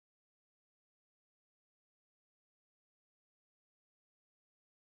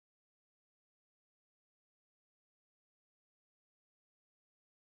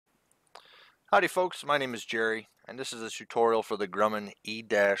Howdy folks, my name is Jerry, and this is a tutorial for the Grumman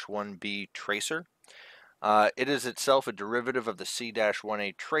E-1B tracer. It is itself a derivative of the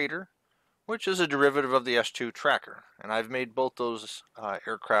C-1A trader, which is a derivative of the S2 tracker. And I've made both those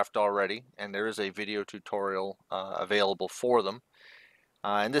aircraft already, and there is a video tutorial available for them.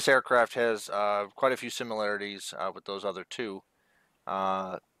 And this aircraft has quite a few similarities with those other two.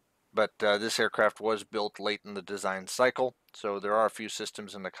 But this aircraft was built late in the design cycle, so there are a few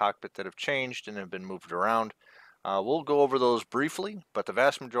systems in the cockpit that have changed and have been moved around. We'll go over those briefly, but the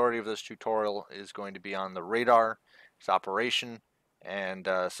vast majority of this tutorial is going to be on the radar, its operation, and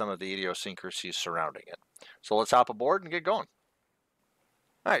some of the idiosyncrasies surrounding it. So let's hop aboard and get going.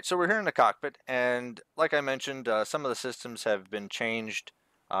 Alright, so we're here in the cockpit, and like I mentioned, some of the systems have been changed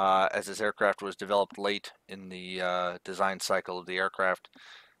as this aircraft was developed late in the design cycle of the aircraft.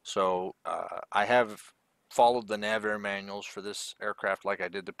 So I have followed the NavAir manuals for this aircraft like I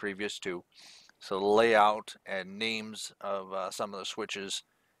did the previous two. So the layout and names of some of the switches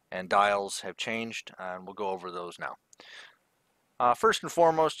and dials have changed, and we'll go over those now. First and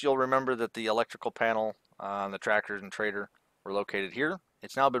foremost, you'll remember that the electrical panel on the tractor and trader were located here.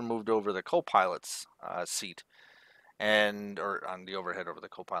 It's now been moved over the co-pilot's seat, or on the overhead over the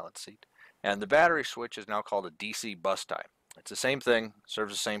co-pilot's seat. And the battery switch is now called a DC bus tie. It's the same thing,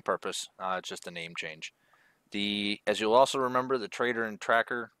 serves the same purpose, it's just a name change. As you'll also remember, the trader and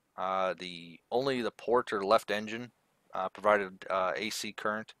tracker, only the port or left engine provided AC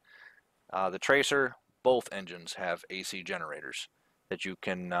current. The tracer, both engines have AC generators that you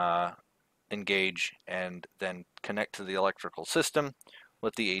can engage and then connect to the electrical system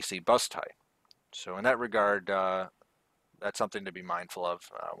with the AC bus tie. So in that regard, that's something to be mindful of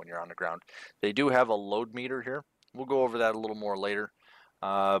when you're on the ground. They do have a load meter here. We'll go over that a little more later,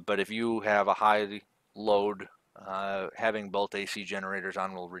 but if you have a high load, having both AC generators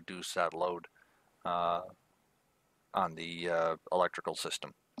on will reduce that load on the electrical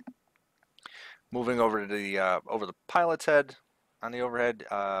system. Moving over to the pilot's head on the overhead,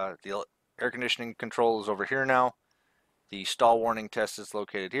 the air conditioning control is over here now. The stall warning test is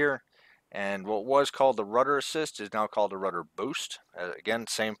located here. And what was called the rudder assist is now called a rudder boost. Again,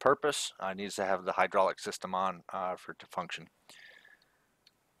 same purpose. It needs to have the hydraulic system on for it to function.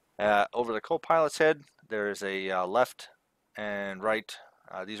 Over the co-pilot's head, there is a left and right.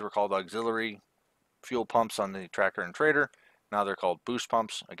 These were called auxiliary fuel pumps on the tracker and trader. Now they're called boost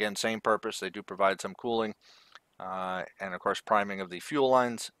pumps. Again, same purpose. They do provide some cooling and, of course, priming of the fuel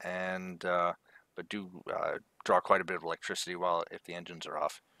lines, but do draw quite a bit of electricity if the engines are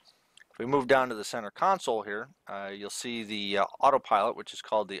off. If we move down to the center console here, you'll see the autopilot, which is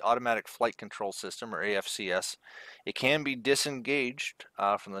called the Automatic Flight Control System, or AFCS. It can be disengaged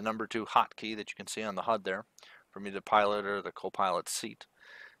from the number 2 hotkey that you can see on the HUD there from either pilot or the co-pilot's seat.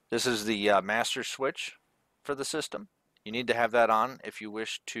 This is the master switch for the system. You need to have that on if you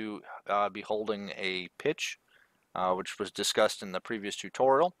wish to be holding a pitch, which was discussed in the previous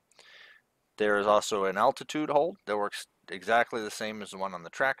tutorial. There is also an altitude hold that works exactly the same as the one on the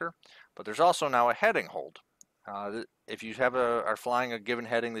tracker, but there's also now a heading hold. If you are flying a given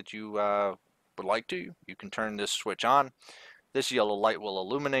heading that you would like to, you can turn this switch on. This yellow light will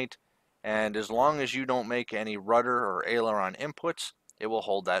illuminate, and as long as you don't make any rudder or aileron inputs, it will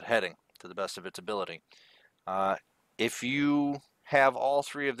hold that heading to the best of its ability. If you have all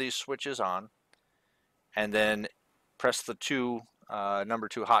 3 of these switches on and then press the number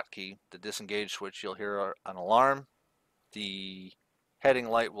 2 hotkey, the disengage switch, you'll hear an alarm. The heading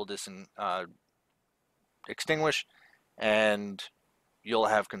light will extinguish, and you'll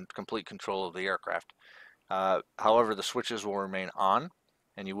have complete control of the aircraft. However, the switches will remain on,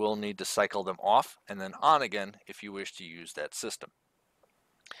 and you will need to cycle them off and then on again if you wish to use that system.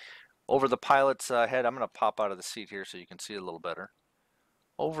 Over the pilot's head, I'm going to pop out of the seat here so you can see a little better.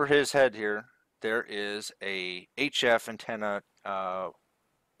 Over his head here, there is a HF antenna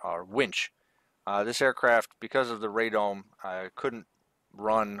or winch. This aircraft, because of the radome, couldn't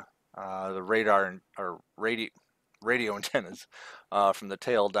run the radar or radio antennas from the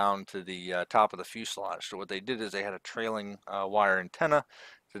tail down to the top of the fuselage. So what they did is they had a trailing wire antenna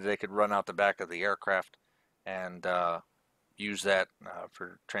so that they could run out the back of the aircraft and use that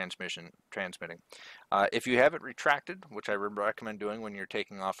for transmitting. If you have it retracted, which I recommend doing when you're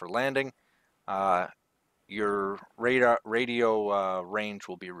taking off or landing, your radio range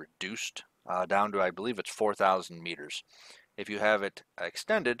will be reduced down to, I believe it's 4,000 meters. If you have it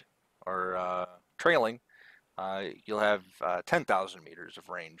extended or trailing, you'll have 10,000 meters of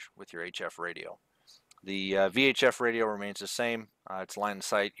range with your HF radio. The VHF radio remains the same. It's line of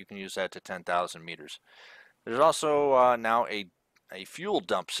sight. You can use that to 10,000 meters. There's also now a a fuel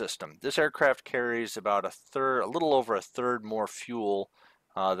dump system. This aircraft carries about a little over a third more fuel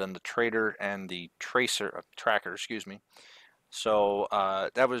than the Trader and the Tracker, excuse me. So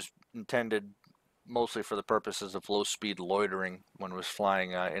that was intended mostly for the purposes of low-speed loitering when it was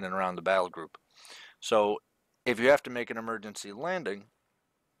flying in and around the battle group. So if you have to make an emergency landing,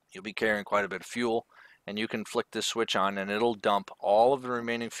 you'll be carrying quite a bit of fuel, and you can flick this switch on and it'll dump all of the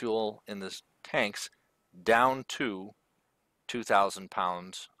remaining fuel in the tanks down to 2,000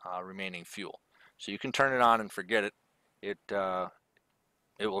 pounds remaining fuel. So you can turn it on and forget it.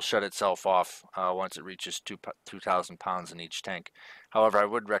 It will shut itself off once it reaches 2,000 pounds in each tank. However, I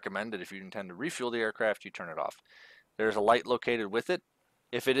would recommend that if you intend to refuel the aircraft, you turn it off. There's a light located with it.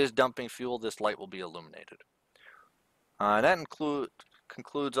 If it is dumping fuel, this light will be illuminated. That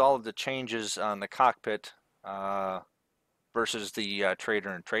concludes all of the changes on the cockpit versus the Trader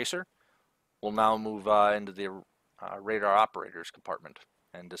and Tracer. We'll now move into the radar operators compartment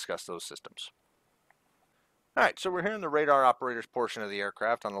and discuss those systems. Alright, so we're here in the radar operators portion of the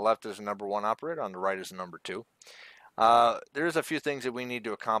aircraft. On the left is the number 1 operator, on the right is the number 2. There's a few things that we need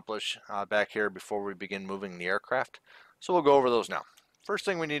to accomplish back here before we begin moving the aircraft. So we'll go over those now. First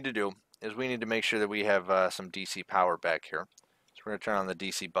thing we need to do is we need to make sure that we have some DC power back here. So we're going to turn on the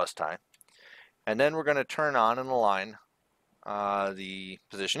DC bus tie. And then we're going to turn on and align the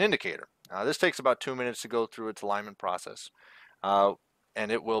position indicator. This takes about 2 minutes to go through its alignment process. And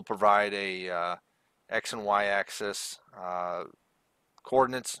it will provide a X and Y axis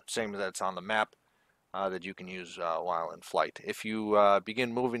coordinates, same as that's on the map, that you can use while in flight. If you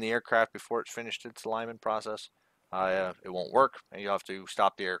begin moving the aircraft before it's finished its alignment process, it won't work, and you'll have to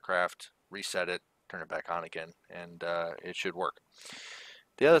stop the aircraft, reset it, turn it back on again, and it should work.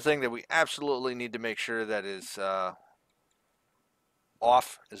 The other thing that we absolutely need to make sure that is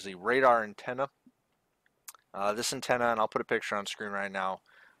off is the radar antenna. This antenna, and I'll put a picture on screen right now,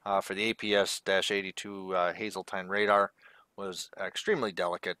 for the APS-82 Hazeltine radar, was extremely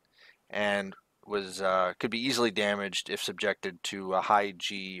delicate and could be easily damaged if subjected to high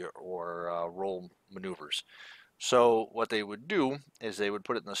G or roll maneuvers. So what they would do is they would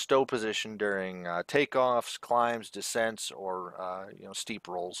put it in the stow position during takeoffs, climbs, descents, or steep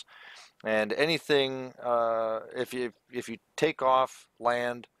rolls. And anything, if you take off,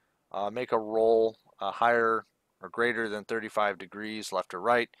 land, make a roll higher or greater than 35 degrees left or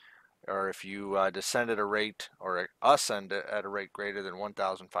right, or if you descend at a rate or ascend at a rate greater than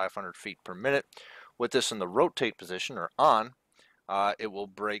 1,500 feet per minute, with this in the rotate position or on, it will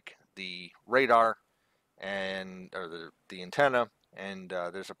break the radar or the antenna, and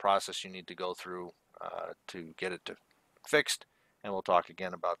there's a process you need to go through to get it fixed, and we'll talk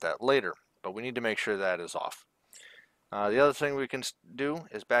again about that later. But we need to make sure that is off. The other thing we can do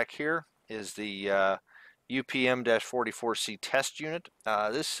is back here is the UPM-44C test unit.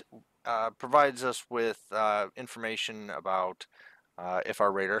 This provides us with information about if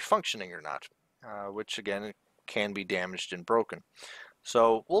our radar is functioning or not, which again can be damaged and broken.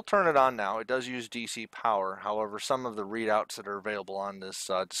 So we'll turn it on now. It does use DC power. However, some of the readouts that are available on this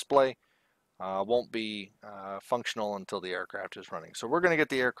display won't be functional until the aircraft is running. So we're going to get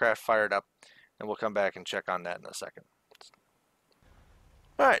the aircraft fired up, and we'll come back and check on that in a second.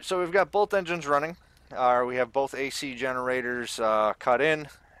 Alright, so we've got both engines running. We have both AC generators cut in,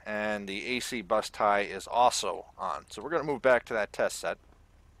 and the AC bus tie is also on. So we're going to move back to that test set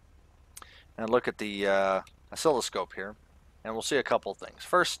and look at the oscilloscope here, and we'll see a couple things.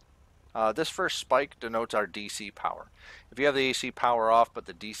 First, this first spike denotes our DC power. If you have the AC power off but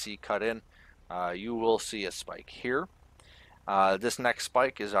the DC cut in, you will see a spike here. This next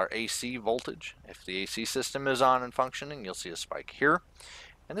spike is our AC voltage. If the AC system is on and functioning, you'll see a spike here.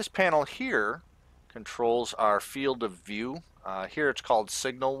 And this panel here controls our field of view. Here it's called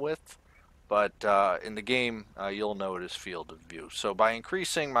signal width, but in the game you'll know it as field of view. So by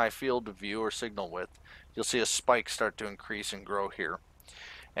increasing my field of view or signal width, you'll see a spike start to increase and grow here.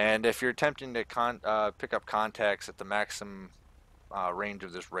 And if you're attempting to pick up contacts at the maximum range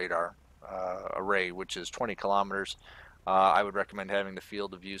of this radar array, which is 20 kilometers, I would recommend having the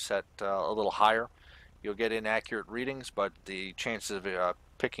field of view set a little higher. You'll get inaccurate readings, but the chances of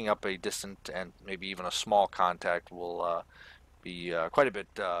picking up a distant and maybe even a small contact will be quite a bit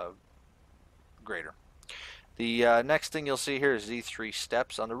greater. The next thing you'll see here is these 3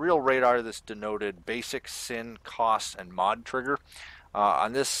 steps. On the real radar, this denoted basic, SYN, COS, and mod trigger.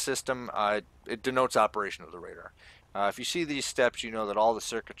 On this system, it denotes operation of the radar. If you see these steps, you know that all the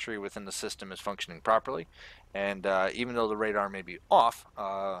circuitry within the system is functioning properly, and even though the radar may be off,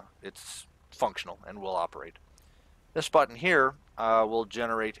 it's functional and will operate. This button here will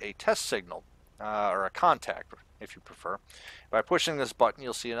generate a test signal or a contact. if you prefer. By pushing this button,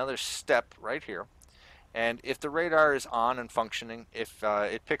 you'll see another step right here. And if the radar is on and functioning, if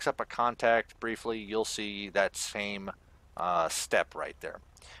it picks up a contact briefly, you'll see that same step right there.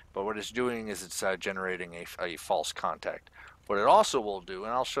 But what it's doing is it's generating a false contact. What it also will do,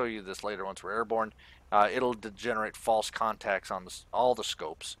 and I'll show you this later once we're airborne, it'll generate false contacts on all the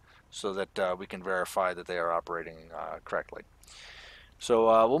scopes so that we can verify that they are operating correctly.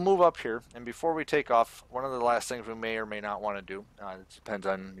 So we'll move up here, and before we take off, one of the last things we may or may not want to do, it depends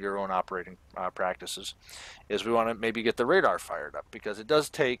on your own operating practices, is we want to maybe get the radar fired up, because it does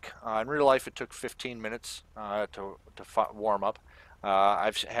take, in real life it took 15 minutes to warm up.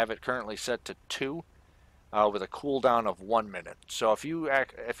 I have it currently set to 2 with a cooldown of 1 minute. So if you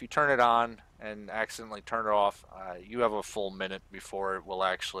turn it on and accidentally turn it off, you have a full minute before it will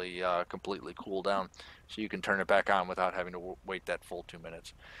actually completely cool down. So you can turn it back on without having to wait that full 2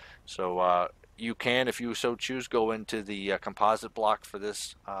 minutes. So you can, if you so choose, go into the composite block for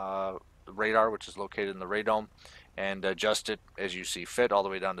this radar, which is located in the radome, and adjust it as you see fit all the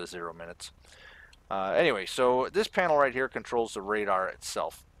way down to 0 minutes. Anyway, so this panel right here controls the radar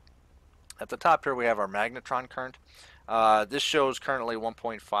itself. At the top here we have our magnetron current. This shows currently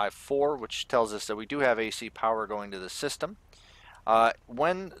 1.54, which tells us that we do have AC power going to the system.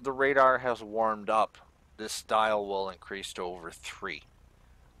 When the radar has warmed up, this dial will increase to over 3.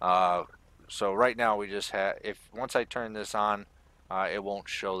 So right now we just have, once I turn this on, it won't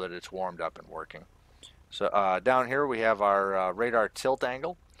show that it's warmed up and working. So down here we have our radar tilt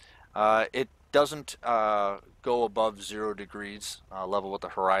angle. It doesn't go above 0 degrees level with the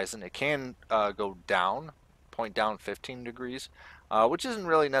horizon. It can go down, point down 15 degrees, which isn't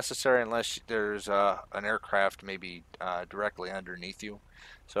really necessary unless there's an aircraft maybe directly underneath you.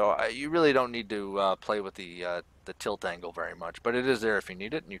 So you really don't need to play with the tilt angle very much, but it is there if you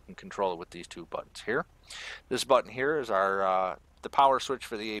need it, and you can control it with these 2 buttons here. This button here is our the power switch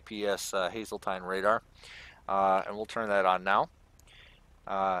for the APS Hazeltine radar, and we'll turn that on now.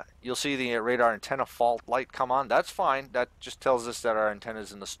 You'll see the radar antenna fault light come on. That's fine. That just tells us that our antenna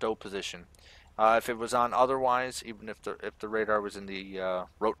is in the stow position. If it was on otherwise, even if the radar was in the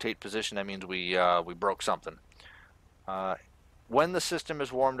rotate position, that means we broke something. When the system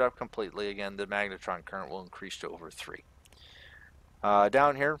is warmed up completely, again, the magnetron current will increase to over 3.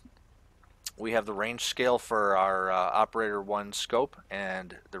 Down here, we have the range scale for our operator 1 scope,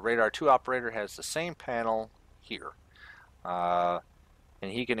 and the radar 2 operator has the same panel here.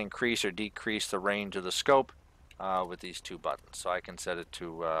 And he can increase or decrease the range of the scope with these 2 buttons. So I can set it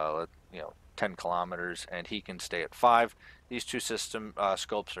to 10 kilometers, and he can stay at 5. These 2 system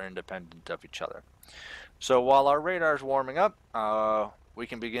scopes are independent of each other. So while our radar is warming up, we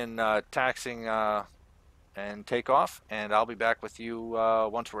can begin taxiing and take off, and I'll be back with you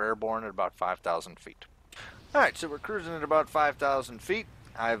once we're airborne at about 5,000 feet. Alright, so we're cruising at about 5,000 feet.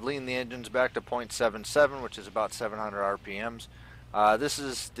 I've leaned the engines back to 0.77, which is about 700 RPMs. This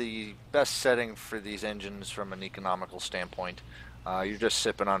is the best setting for these engines from an economical standpoint. You're just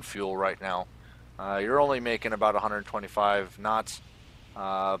sipping on fuel right now. You're only making about 125 knots,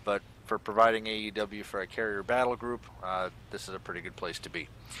 but for providing AEW for a carrier battle group, this is a pretty good place to be.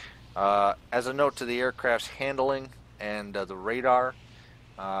 As a note to the aircraft's handling and the radar,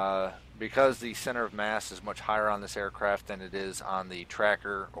 because the center of mass is much higher on this aircraft than it is on the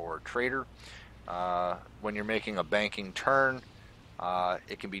tracker or trader, when you're making a banking turn,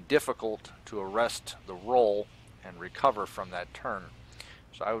 it can be difficult to arrest the roll and recover from that turn.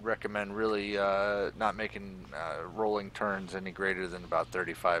 So I would recommend really not making rolling turns any greater than about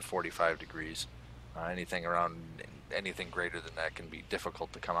 35-45 degrees. Anything greater than that can be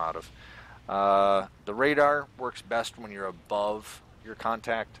difficult to come out of. The radar works best when you're above your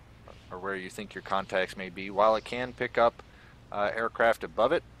contact, or where you think your contacts may be. While it can pick up aircraft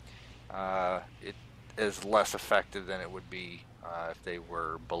above it, it is less effective than it would be if they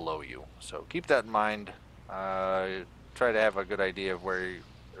were below you. So keep that in mind. Try to have a good idea of where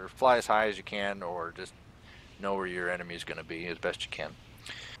or fly as high as you can, or just know where your enemy is going to be as best you can.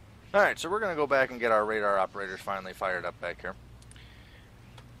 Alright, so we're going to go back and get our radar operators finally fired up back here.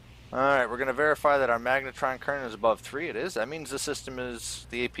 Alright, we're going to verify that our magnetron current is above 3. It is. That means the system is,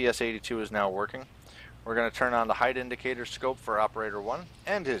 the APS-82 is now working. We're going to turn on the height indicator scope for operator 1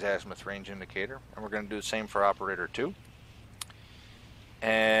 and his azimuth range indicator, and we're going to do the same for operator 2.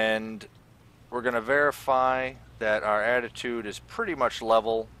 And we're going to verify that our attitude is pretty much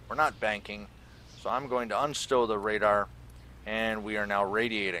level. We're not banking, so I'm going to unstow the radar, and we are now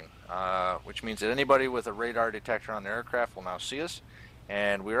radiating, which means that anybody with a radar detector on the aircraft will now see us.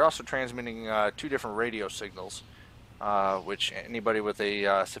 And we are also transmitting 2 different radio signals. which anybody with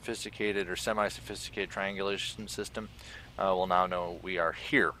a sophisticated or semi-sophisticated triangulation system will now know we are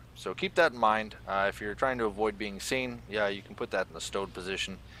here. So keep that in mind. If you're trying to avoid being seen, yeah, you can put that in the stowed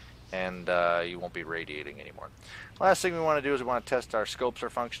position, and you won't be radiating anymore. Last thing we want to do is we want to test our scopes are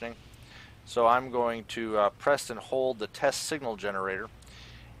functioning. So I'm going to press and hold the test signal generator,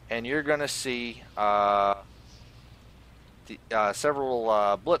 and you're going to see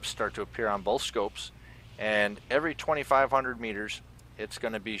several blips start to appear on both scopes, and every 2,500 meters it's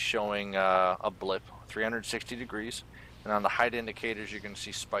going to be showing a blip 360 degrees, and on the height indicators you're going to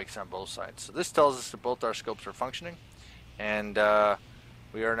see spikes on both sides. So this tells us that both our scopes are functioning, and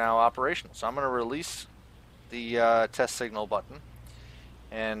we are now operational. So I'm going to release the test signal button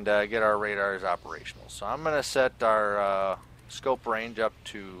and get our radars operational. So I'm going to set our scope range up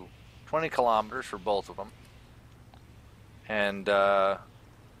to 20 kilometers for both of them. And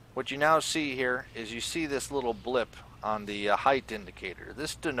what you now see here is you see this little blip on the height indicator.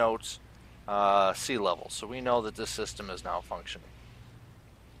 This denotes sea level, so we know that this system is now functioning.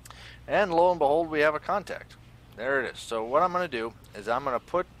 And lo and behold, we have a contact. There it is. So what I'm going to do is I'm going to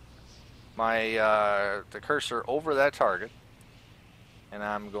put my the cursor over that target, and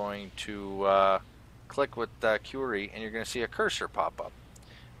I'm going to click with QRE, and you're going to see a cursor pop up.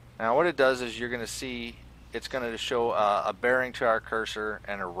 Now what it does is you're going to see it's going to show a bearing to our cursor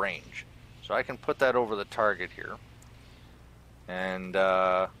and a range. So I can put that over the target here, and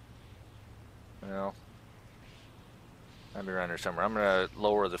well, I'll be around here somewhere. I'm going to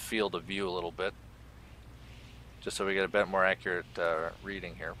lower the field of view a little bit, just so we get a bit more accurate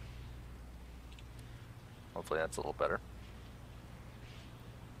reading here. Hopefully that's a little better.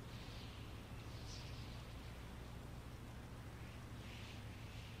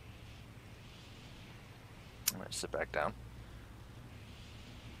 I'm going to sit back down.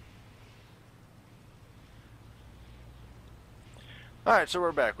 Alright, so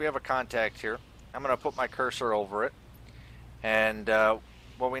we're back. We have a contact here. I'm going to put my cursor over it. And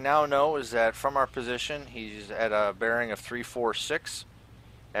what we now know is that from our position, he's at a bearing of 346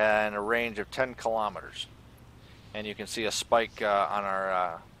 and a range of 10 kilometers. And you can see a spike on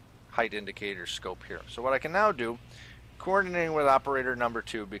our height indicator scope here. So what I can now do, coordinating with operator number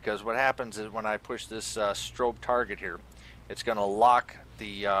 2, because what happens is when I push this strobe target here, it's going to lock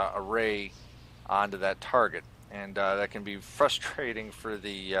the array onto that target, and that can be frustrating for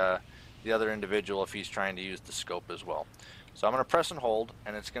the other individual if he's trying to use the scope as well. So I'm going to press and hold,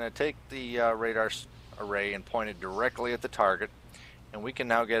 and it's going to take the radar array and point it directly at the target, and we can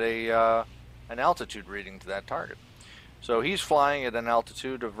now get an altitude reading to that target. So he's flying at an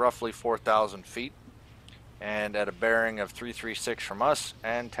altitude of roughly 4,000 feet and at a bearing of 336 from us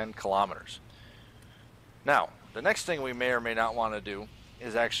and 10 kilometers. Now, the next thing we may or may not want to do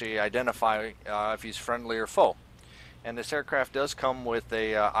is actually identify if he's friendly or foe. And this aircraft does come with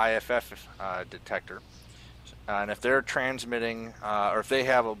a IFF detector. And if they're transmitting, or if they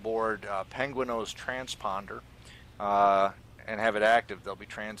have aboard Penguino's transponder and have it active, they'll be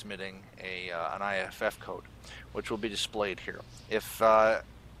transmitting an IFF code, which will be displayed here. If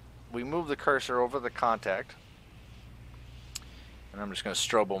we move the cursor over the contact, and I'm just going to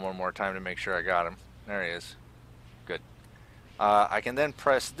strobe him one more time to make sure I got him. There he is. Good. I can then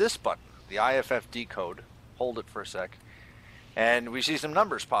press this button, the IFF decode, hold it for a sec, and we see some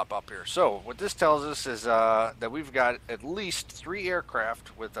numbers pop up here. So what this tells us is that we've got at least 3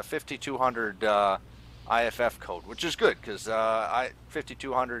 aircraft with a 5200 IFF code, which is good because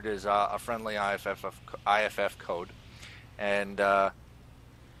 5200 is a friendly IFF code, and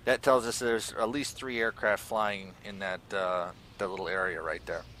that tells us there's at least 3 aircraft flying in that little area right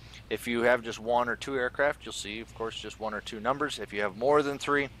there. If you have just 1 or 2 aircraft, you'll see, of course, just 1 or 2 numbers. If you have more than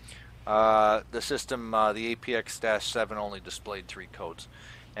 3, the system, the APX-7 only displayed 3 codes.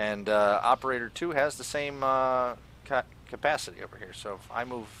 And Operator 2 has the same capacity over here. So if I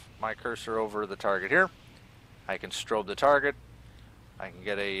move my cursor over the target here, I can strobe the target. I can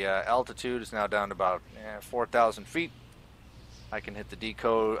get a altitude. It's now down to about 4,000 feet. I can hit the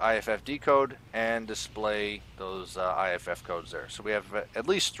decode, IFF decode, and display those IFF codes there. So we have at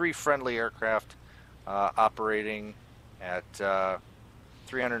least 3 friendly aircraft operating at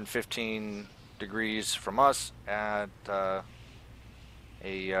 315 degrees from us at a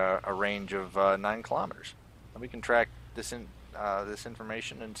range of 9 kilometers. And we can track this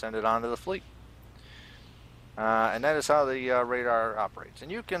information and send it on to the fleet. And that is how the radar operates.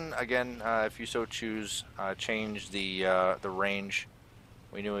 And you can, again, if you so choose, change the range.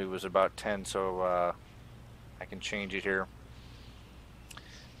 We knew it was about 10, so I can change it here.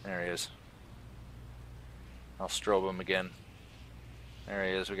 There he is. I'll strobe him again. There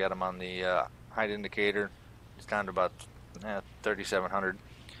he is. We got him on the height indicator, It's down to about 3,700.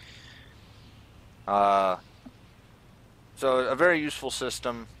 So a very useful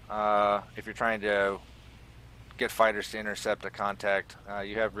system if you're trying to get fighters to intercept a contact.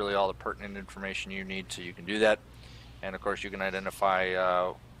 You have really all the pertinent information you need, so you can do that. And of course, you can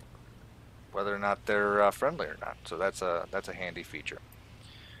identify whether or not they're friendly or not. So that's a handy feature.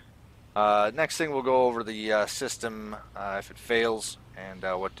 Next thing, we'll go over the system if it fails and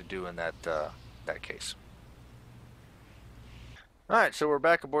what to do in that case. Alright, so we're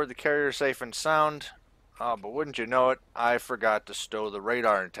back aboard the carrier safe and sound, but wouldn't you know it, I forgot to stow the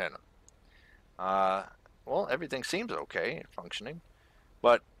radar antenna. Well, everything seems okay, functioning,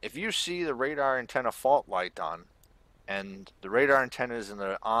 but if you see the radar antenna fault light on, and the radar antenna is in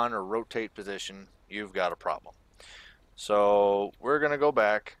the on or rotate position, you've got a problem. So we're going to go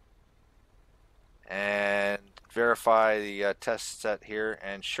back and verify the test set here,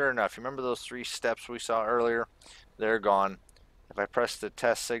 and sure enough, you remember those 3 steps we saw earlier? They're gone. If I press the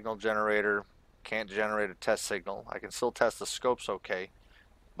test signal generator, can't generate a test signal. I can still test the scopes okay,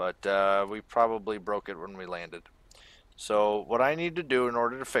 but we probably broke it when we landed. So what I need to do in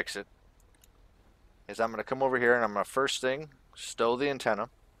order to fix it is I'm going to come over here and I'm going to first thing stow the antenna.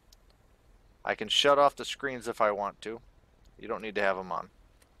 I can shut off the screens if I want to. You don't need to have them on.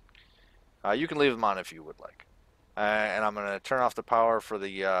 You can leave them on if you would like. And I'm going to turn off the power for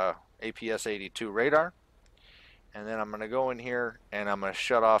the APS-82 radar. And then I'm going to go in here and I'm going to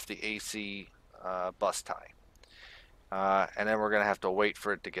shut off the AC bus tie. And then we're going to have to wait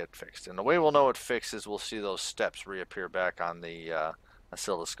for it to get fixed. And the way we'll know it fixed is we'll see those steps reappear back on the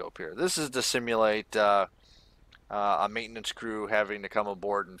oscilloscope here. This is to simulate a maintenance crew having to come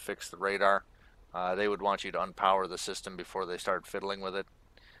aboard and fix the radar. They would want you to unpower the system before they start fiddling with it.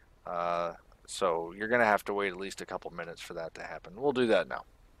 So you're going to have to wait at least a couple minutes for that to happen. We'll do that now.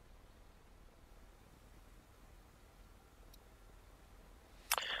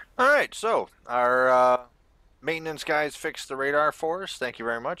 Alright, so our maintenance guys fixed the radar for us. Thank you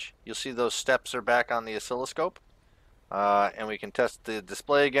very much. You'll see those steps are back on the oscilloscope. And we can test the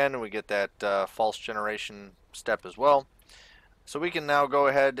display again, and we get that false generation step as well. So we can now go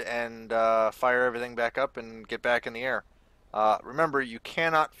ahead and fire everything back up and get back in the air. Remember, you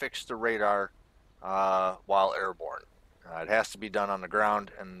cannot fix the radar while airborne. It has to be done on the ground,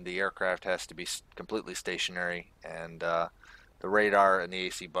 and the aircraft has to be completely stationary, and the radar and the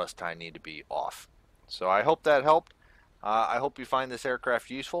AC bus tie need to be off. So I hope that helped. I hope you find this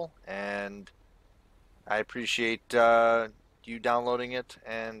aircraft useful, and I appreciate you downloading it,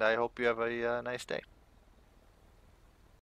 and I hope you have a nice day.